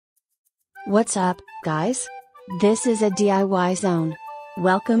What's up, guys? This is a DIY zone.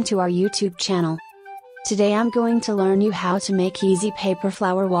 Welcome to our YouTube channel. Today I'm going to learn you how to make easy paper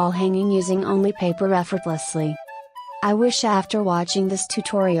flower wall hanging using only paper effortlessly. I wish after watching this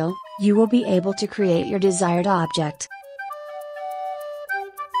tutorial, you will be able to create your desired object.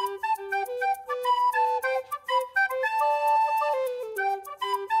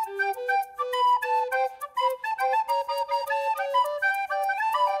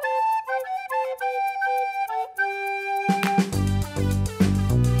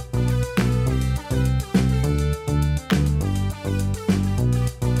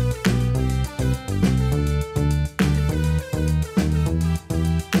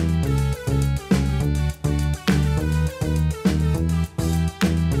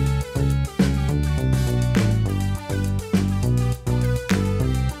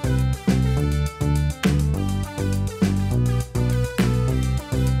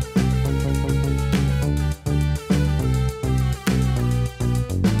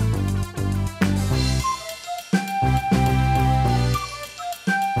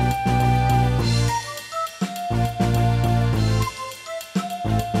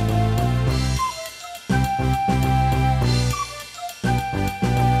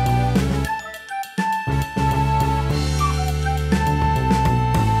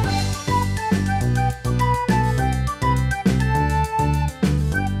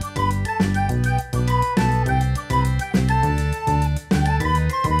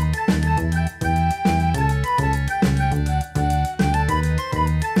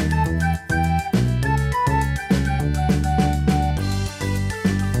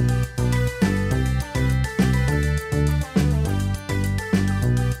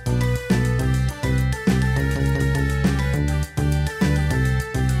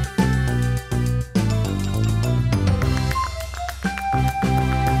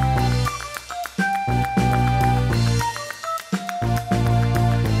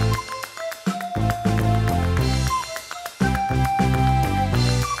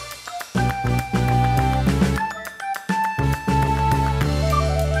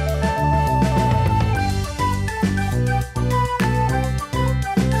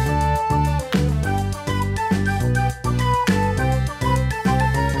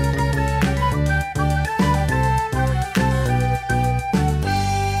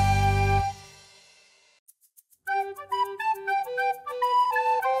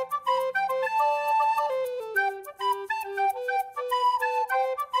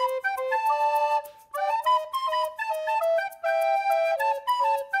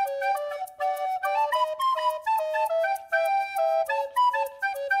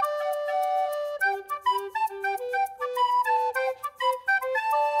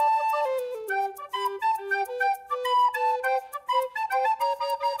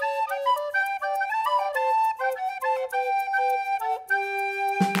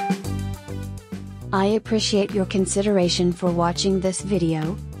 I appreciate your consideration for watching this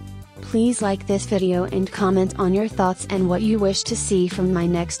video. Please like this video and comment on your thoughts and what you wish to see from my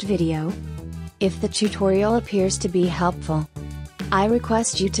next video. If the tutorial appears to be helpful, I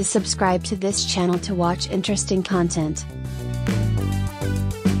request you to subscribe to this channel to watch interesting content.